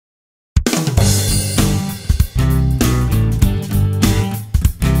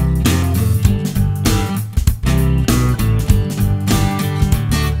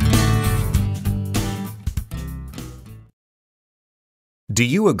Do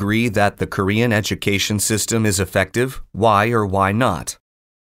you agree that the Korean education system is effective? Why or why not?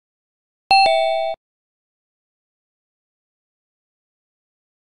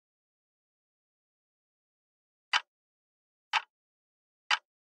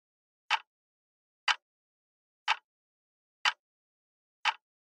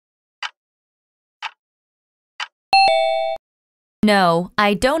 No,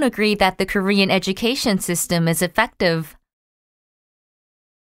 I don't agree that the Korean education system is effective.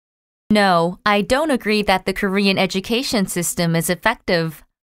 No, I don't agree that the Korean education system is effective.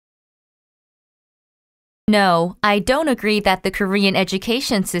 No, I don't agree that the Korean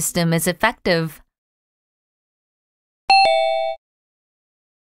education system is effective.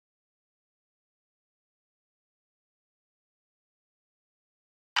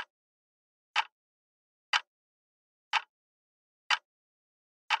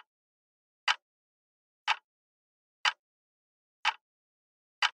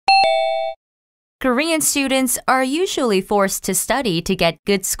 Korean students are usually forced to study to get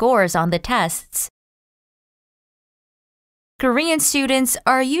good scores on the tests. Korean students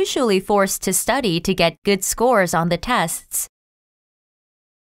are usually forced to study to get good scores on the tests.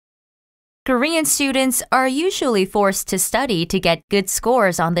 Korean students are usually forced to study to get good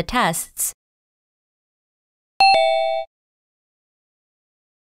scores on the tests.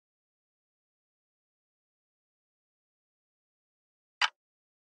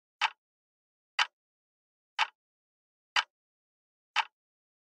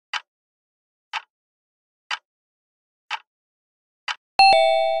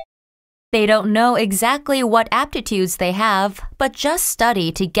 They don't know exactly what aptitudes they have, but just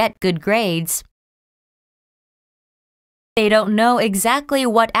study to get good grades. They don't know exactly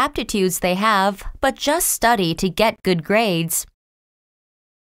what aptitudes they have, but just study to get good grades.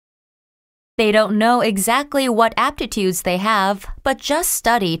 They don't know exactly what aptitudes they have, but just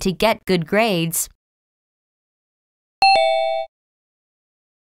study to get good grades.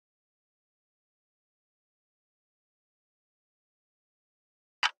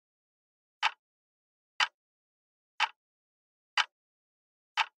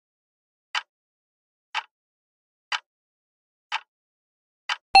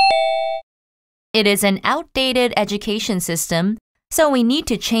 It is an outdated education system, so we need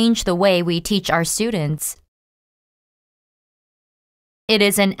to change the way we teach our students. It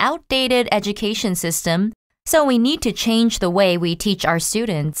is an outdated education system, so we need to change the way we teach our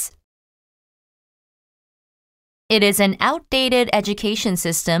students. It is an outdated education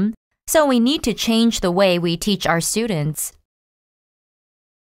system, so we need to change the way we teach our students.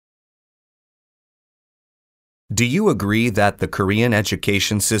 Do you agree that the Korean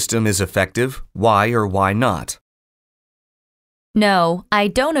education system is effective? Why or why not? No, I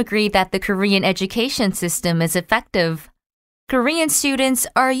don't agree that the Korean education system is effective. Korean students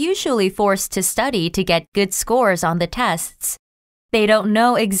are usually forced to study to get good scores on the tests. They don't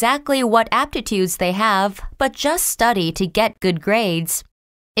know exactly what aptitudes they have, but just study to get good grades.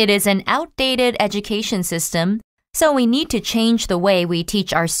 It is an outdated education system, so we need to change the way we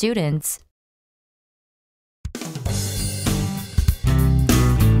teach our students.